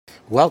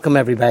Welcome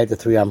everybody to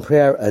 3 on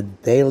Prayer, a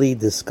daily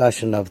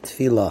discussion of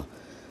Tefillah.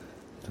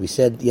 We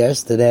said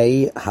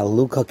yesterday,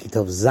 Haluka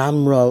Kitov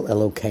Zamra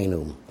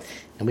Elokeinu.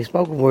 And we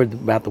spoke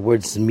about the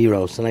word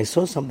Zmiros, and I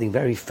saw something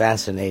very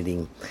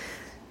fascinating,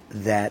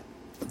 that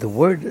the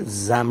word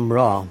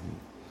Zamra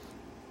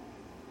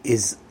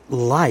is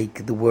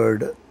like the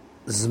word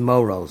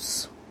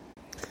Zmoros.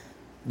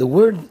 The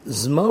word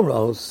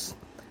Zmoros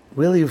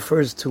really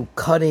refers to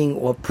cutting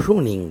or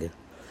pruning.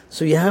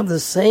 So you have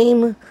the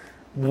same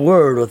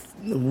word or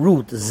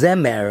root,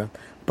 zemer,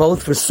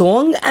 both for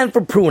song and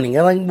for pruning.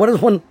 And like, what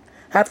does one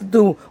have to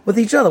do with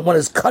each other? One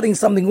is cutting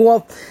something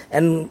off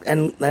and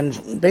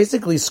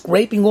basically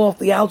scraping off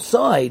the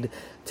outside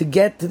to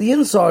get to the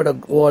inside,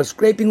 or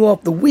scraping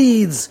off the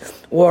weeds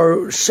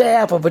or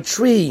chaff of a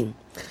tree.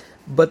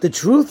 But the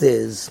truth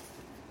is,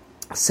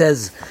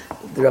 says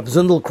the Rab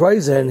Zundel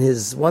Kreuzer in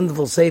his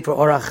wonderful Sefer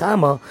Orach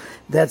Chama,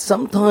 that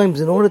sometimes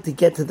in order to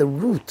get to the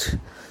root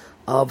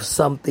of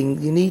something,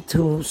 you need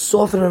to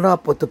soften it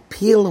up or to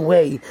peel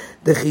away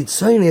the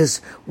chitzonis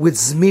with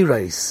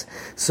zmiros.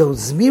 So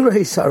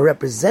zmiros are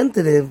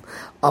representative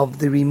of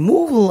the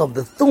removal of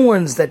the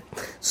thorns that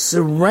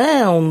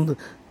surround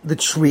the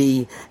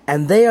tree,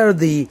 and they are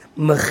the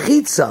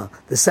mechitza,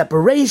 the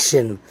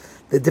separation,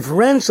 the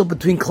differential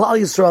between Klal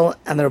Yisrael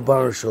and the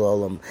Rebbeinu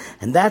Shalom.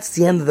 And that's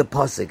the end of the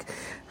pasuk.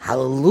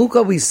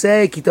 Hallelujah, we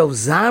say, Kitov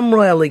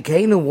Zamra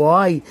Elokeinu.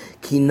 Why?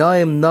 Ki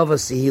Noam Nava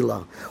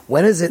Sihila.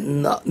 When is it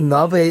Noam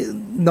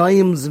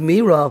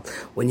Zmira?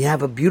 When you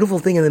have a beautiful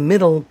thing in the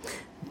middle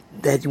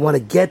that you want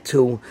to get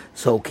to.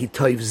 So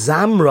Kitov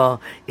Zamra,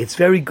 it's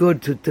very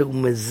good to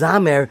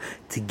mezamer,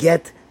 to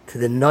get to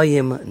the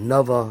Noam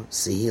Nava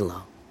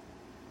Sihila.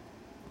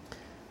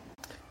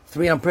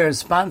 3 on Prayer is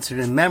sponsored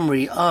in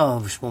memory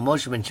of Shmuel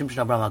Moshe ben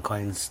Shimshon Abraham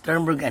HaKohen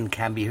Sternberg and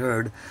can be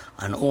heard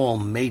on all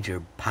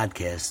major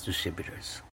podcast distributors.